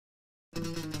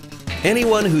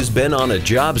Anyone who's been on a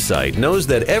job site knows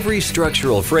that every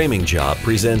structural framing job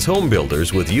presents home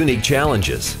builders with unique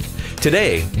challenges.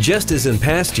 Today, just as in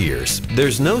past years,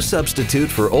 there's no substitute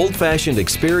for old-fashioned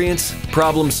experience,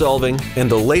 problem solving, and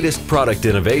the latest product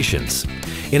innovations.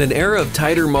 In an era of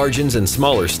tighter margins and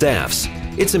smaller staffs,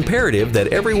 it's imperative that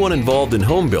everyone involved in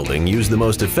home building use the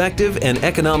most effective and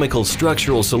economical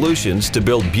structural solutions to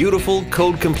build beautiful,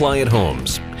 code-compliant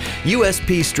homes.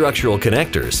 USP Structural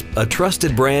Connectors, a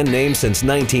trusted brand name since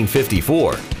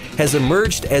 1954, has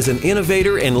emerged as an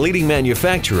innovator and leading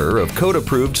manufacturer of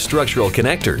code-approved structural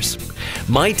connectors.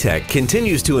 MiTek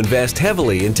continues to invest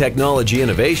heavily in technology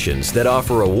innovations that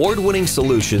offer award-winning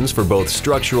solutions for both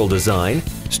structural design,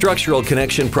 structural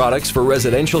connection products for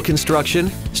residential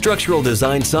construction, structural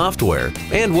design software,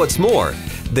 and what's more,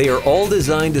 they are all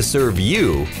designed to serve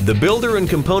you, the builder and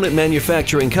component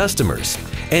manufacturing customers,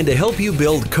 and to help you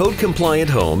build code-compliant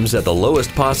homes at the lowest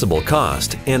possible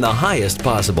cost and the highest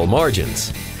possible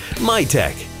margins.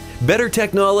 MiTek. Better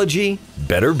technology,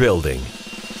 better building.